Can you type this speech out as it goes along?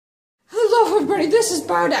Hello everybody, this is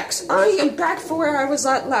Biodx. I am back for where I was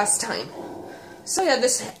at last time. So yeah,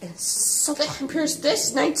 here's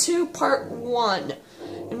this night 2 part 1.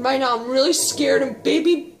 And right now I'm really scared, and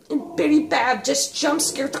Baby Bab just jump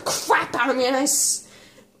scared the crap out of me, and I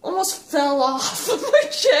almost fell off of my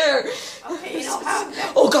chair. Okay, you know how.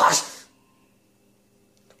 Oh gosh!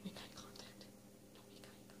 Don't make eye contact.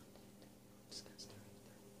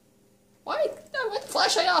 Why? I went the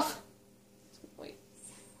flashlight off. Wait.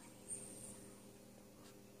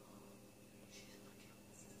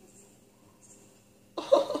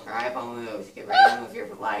 Her eyeball moves. Get ready to move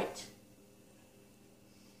your light.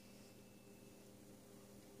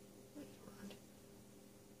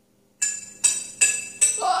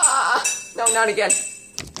 Ah! No, not again.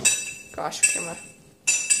 Gosh, camera.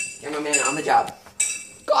 Cameraman on the job.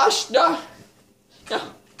 Gosh, no. No.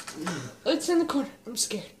 It's in the corner. I'm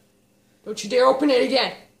scared. Don't you dare open it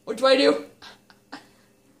again. What do I do?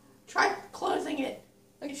 Try closing it.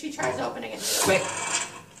 If she tries opening it. Quick.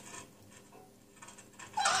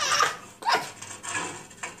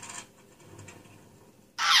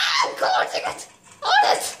 I'm closing it. On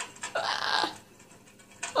it.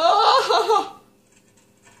 Oh.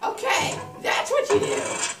 Okay, that's what you do.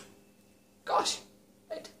 Gosh.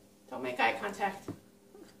 Wait. Don't make eye contact.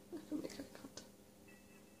 Don't make eye contact.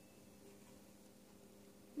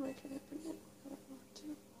 Why can't I open it? I don't want to.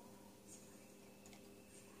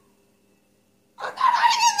 I'm not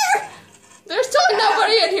hiding in there! There's totally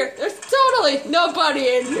nobody in here! There's totally nobody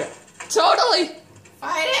in here! Totally!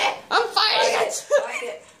 Fight it! I'm fighting it! Fight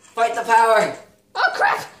it! Fight the power! Oh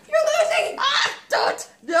crap! You're losing! Ah! Don't!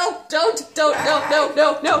 No! Don't! No! No! No!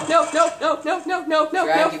 No! No! No! No! No! No! No! No! No!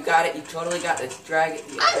 Drag, you got it. You totally got this. Drag it.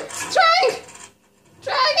 I'm trying!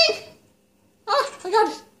 Dragging! Oh! I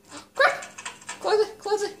got it! Crap! Close it!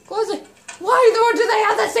 Close it! Close it! Why the do they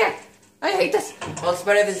have this here? I hate this! Well, it's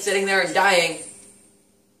better than sitting there and dying.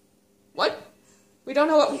 What? We don't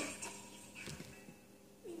know what...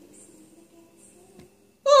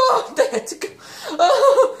 Oh!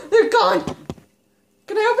 Oh! They're gone!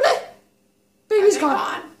 Can I open it? Baby's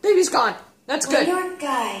gone. Baby's gone. That's good. When your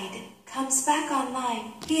guide comes back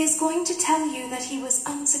online, he is going to tell you that he was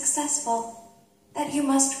unsuccessful, that you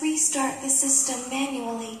must restart the system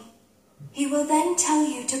manually. He will then tell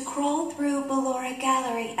you to crawl through Ballora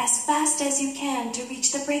Gallery as fast as you can to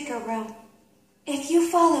reach the breaker room. If you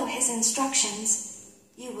follow his instructions,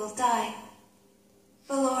 you will die.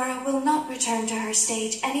 Ballora will not return to her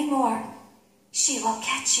stage anymore. She will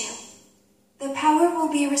catch you. The power will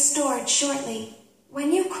be restored shortly.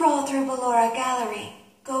 When you crawl through Ballora Gallery,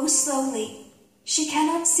 go slowly. She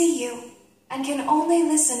cannot see you and can only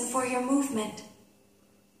listen for your movement.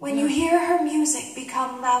 When you hear her music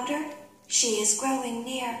become louder, she is growing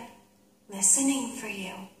near, listening for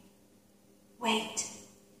you. Wait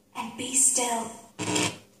and be still.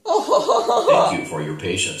 Thank you for your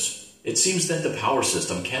patience. It seems that the power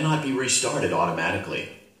system cannot be restarted automatically.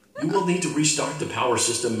 You will need to restart the power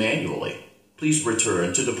system manually. Please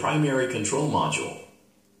return to the primary control module.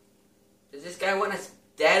 Does this guy want us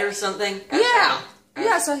dead or something? Yeah.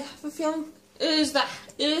 Yes, I have a feeling. His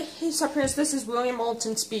appearance. This is William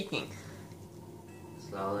Moulton speaking.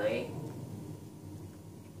 Slowly.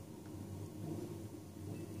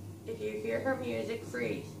 If you hear her music,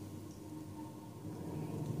 freeze.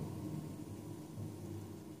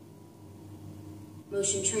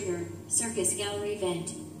 Motion trigger. Circus gallery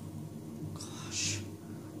vent. Gosh.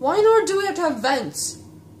 Why nor do we have to have vents?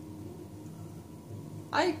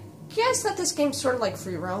 I guess that this game's sort of like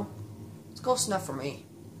free roam. It's close enough for me.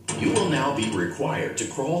 You will now be required to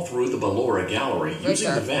crawl through the Ballora Gallery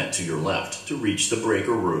using the vent to your left to reach the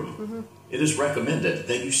breaker room. It is recommended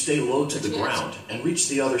that you stay low to the ground and reach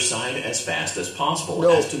the other side as fast as possible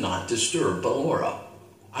as to not disturb Ballora.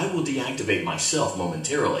 I will deactivate myself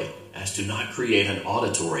momentarily as to not create an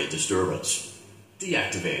auditory disturbance.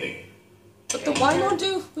 Deactivating. But the why not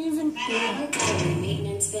do even... Gallery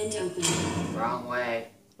maintenance vent open. Wrong way.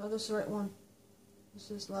 Oh, this is the right one. This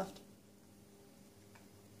is left.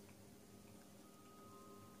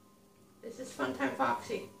 This is Funtime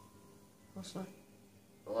Foxy. What's not?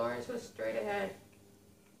 Ballora's was straight ahead.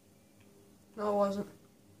 No, it wasn't.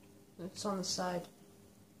 It's on the side.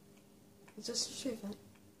 Is this a street vent?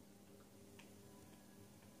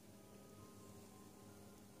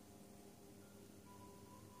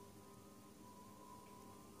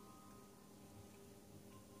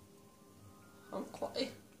 I'm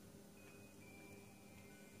quiet.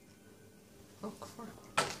 Oh crap.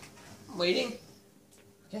 I'm waiting.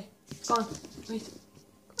 Okay, it's gone. Wait.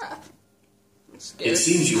 Crap. I'm scared. It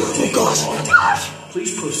seems you are taking a long time.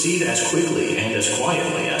 Please proceed as quickly and as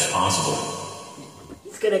quietly as possible.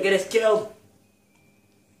 He's gonna get us killed.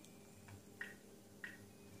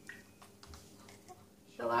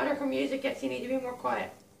 louder her music gets, you need to be more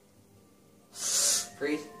quiet.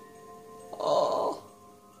 Freeze. Oh.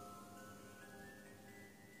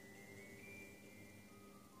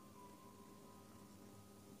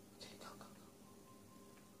 Okay, go, go,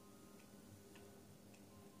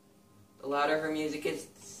 The louder her music is,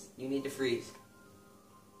 you need to freeze.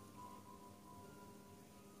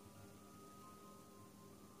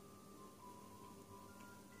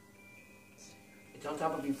 It's on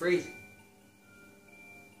top of you, freeze.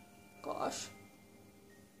 go. Gosh.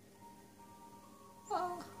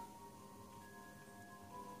 Ah.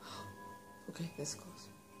 Okay, this close.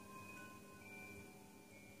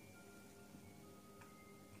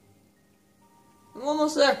 I'm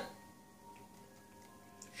almost there.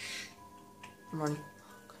 I'm running.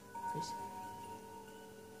 Okay, freeze.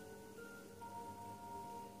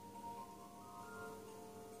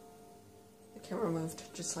 The camera moved,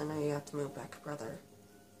 just so I know you have to move back, brother.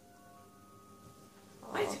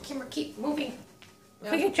 Why does the camera keep moving? If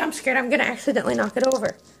Yeah. I get jump scared, I'm gonna accidentally knock it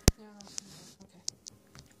over. Yeah,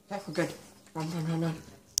 okay, we're good. Run, run, run, run.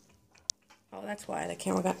 Oh, that's why the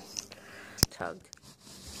camera got tugged.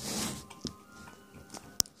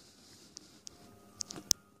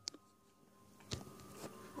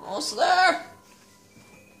 Almost there.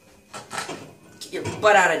 Get your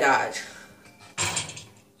butt out of Dodge.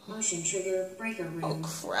 Motion trigger breaker Oh room.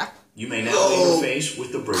 crap! You may now interface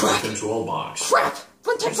with the breaker control box. Crap!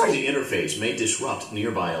 Using the interface may disrupt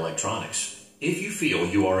nearby electronics. If you feel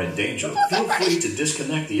you are in danger, feel free to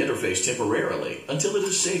disconnect the interface temporarily until it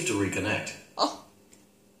is safe to reconnect. Oh,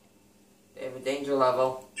 They have a danger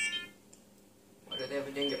level. What do they have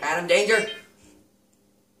a danger? Adam, danger!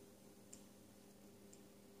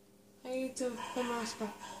 I need to put my mouse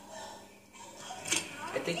back.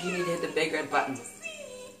 I think you need to hit the big red button.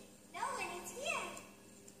 No one is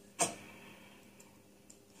here.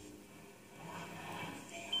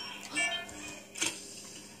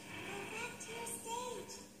 Go back to your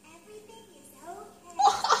stage. Everything is okay.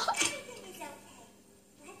 Everything is okay.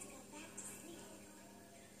 Let's go back to sleep.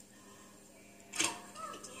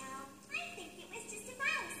 Calm down. I think it was just a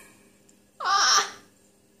mouse. Ah!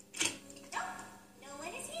 Nope. No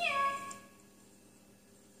one is here.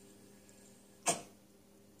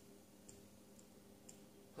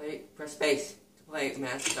 Press space to play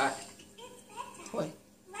mascot. It's bedtime. Toy.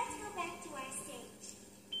 Let's go back to our stage.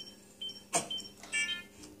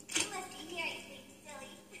 You must be hearing things, silly.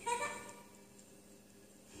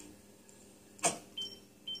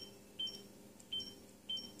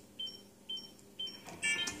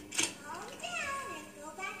 Calm down and go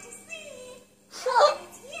back to sleep.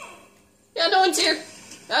 It's here. Yeah, no one's here.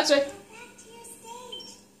 That's right. Go back to your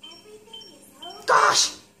stage. Everything is okay.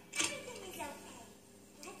 Gosh! Everything is okay.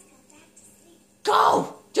 Let's go back to sleep.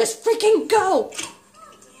 Go! Just freaking go! Calm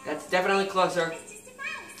down. That's definitely closer. It's just a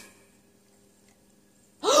mouse.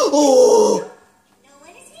 Oh! No one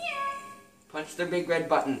is here. Punch the big red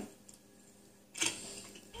button. It's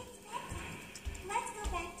bedtime. Let's go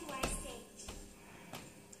back to our stage.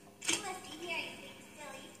 You must be hearing things,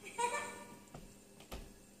 silly.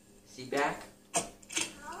 See back? Calm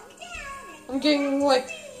down and I'm getting away.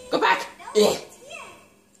 Go back! no Yeah, one's here.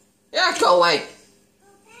 yeah, go away! Go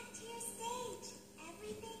back to your stage.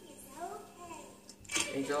 Everything is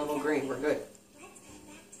okay. Danger level green. We're good. Let's go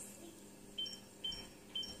back to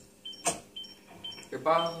sleep. Your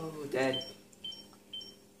bow dead.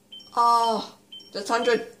 Oh, that's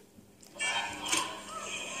 100. I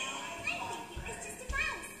think it was just a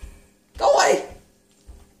mouse. Go away!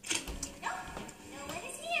 Nope. No one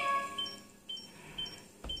is here.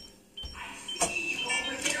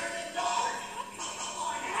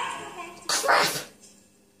 Let's go back to Crap!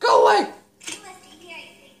 Go away! You must be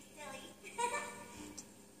hearing things, silly.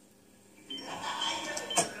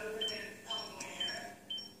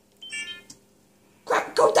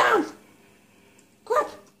 Crap, go down! Crap!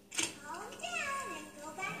 Calm down and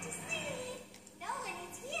go back to sleep. No one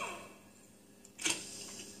is here.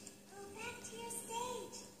 Go back to your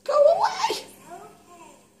stage. Go away! It's okay.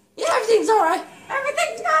 Yeah, everything's alright.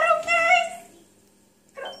 Everything's not okay.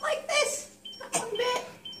 I don't like this. Not one bit.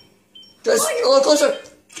 Just a little closer.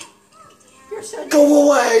 You're so Go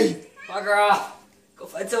away! Bugger off. Go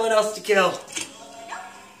find someone else to kill.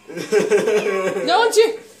 No one's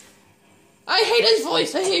here. I hate his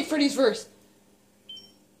voice. I hate Freddy's verse.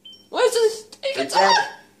 What is this? You're It's dead. on.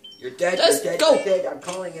 You're dead. Just You're dead. go. You're dead. I'm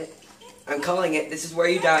calling it. I'm calling it. This is where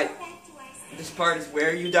you die. Go back to our stage. This part is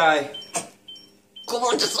where you die. Come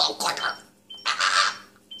on, just a little quicker.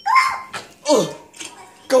 Oh,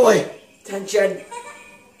 go away. Tension.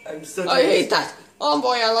 I'm so I hate that. Oh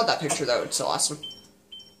boy, I love that picture though. It's so awesome.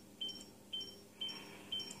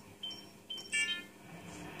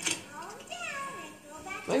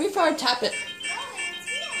 Maybe if I tap it.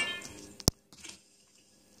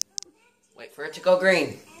 Wait for it to go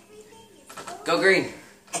green. Go green.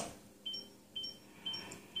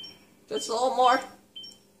 Just a little more.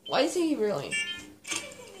 Why is he really?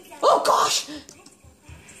 Oh gosh!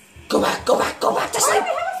 Go back to sleep!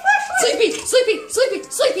 Sleepy!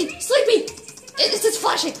 It's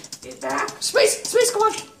flashing! He's back. Space, come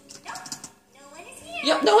on!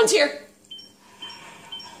 Yep, no one's here.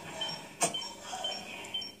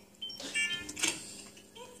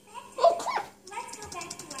 Oh crap!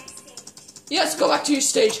 Yes, go back to your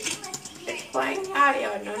stage. It's playing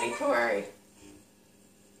audio, no need to worry.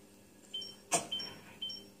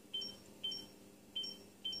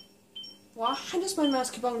 Why does my mouse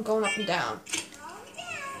keep on going up and down?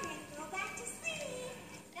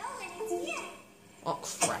 Oh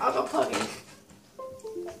crap. I'll go plug in.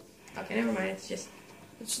 Okay, never mind, it's just...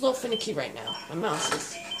 It's a little finicky right now. My mouse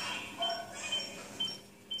is...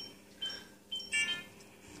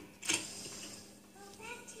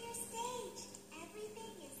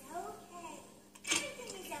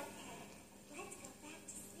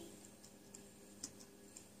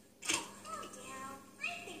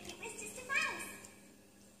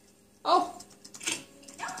 Oh!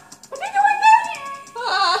 What are you doing there?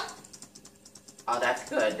 Ah! Oh, that's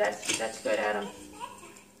good. That's good, Adam.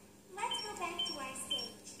 Let's go back to our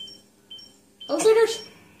stage. Elevators!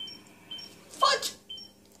 Fudge!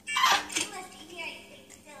 You must be very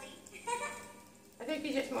silly. I think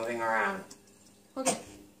he's just moving around. Okay.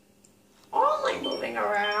 Only moving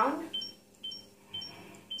around?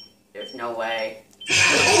 There's no way.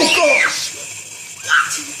 Oh gosh!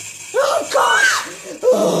 Oh gosh!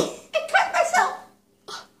 Oh! I cut myself!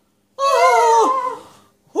 Oh!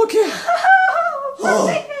 Okay. Oh,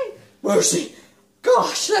 Mercy!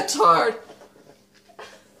 Gosh, that's hard!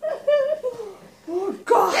 Oh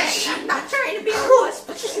gosh! I'm not trying to be a wuss,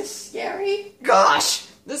 but this is scary. Gosh!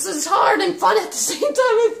 This is hard and fun at the same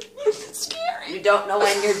time. It's scary. You don't know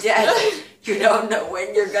when you're dead. You don't know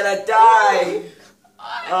when you're gonna die.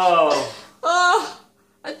 Oh.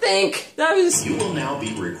 I think that was... You will now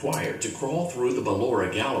be required to crawl through the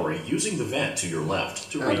Ballora gallery using the vent to your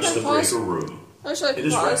left to reach the breaker room. Actually, It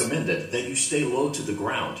is recommended that you stay low to the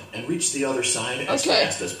ground and reach the other side as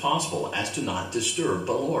fast as possible as to not disturb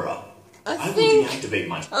Ballora. I will deactivate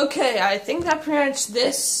my... Okay, I think that pretty much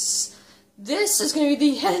this is going to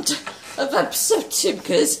be the end of episode 2,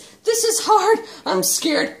 because this is hard, I'm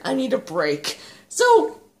scared, I need a break.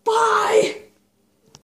 So, bye!